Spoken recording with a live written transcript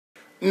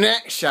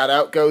Next shout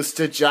out goes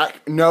to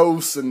Jack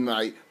Knowlson,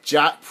 mate.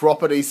 Jack,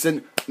 proper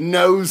decent,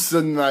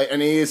 Knowlson, mate.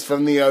 And he is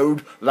from the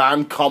Old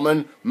Land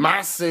Common.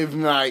 Massive,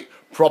 mate.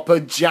 Proper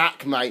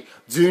Jack, mate.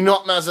 Do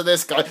not mess with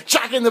this guy.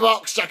 Jack in the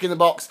box, Jack in the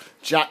box.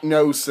 Jack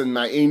Knowlson,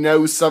 mate. He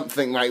knows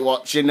something, mate.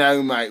 What do you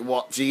know, mate?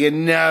 What do you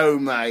know,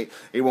 mate?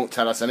 He won't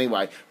tell us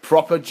anyway.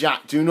 Proper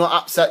Jack. Do not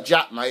upset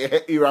Jack, mate. He'll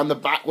hit you around the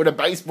back with a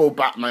baseball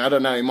bat, mate. I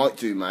don't know. He might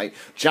do, mate.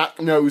 Jack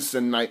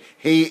Knowlson, mate.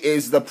 He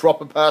is the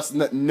proper person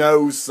that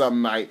knows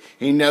some, mate.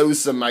 He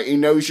knows some, mate. He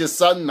knows your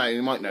son, mate.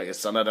 He might know your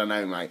son. I don't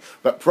know, mate.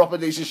 But proper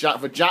decent shout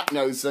for Jack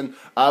Knowlson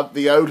of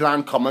the Old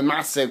Land Common.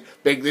 Massive.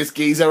 Big this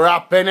geezer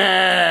up in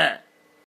it.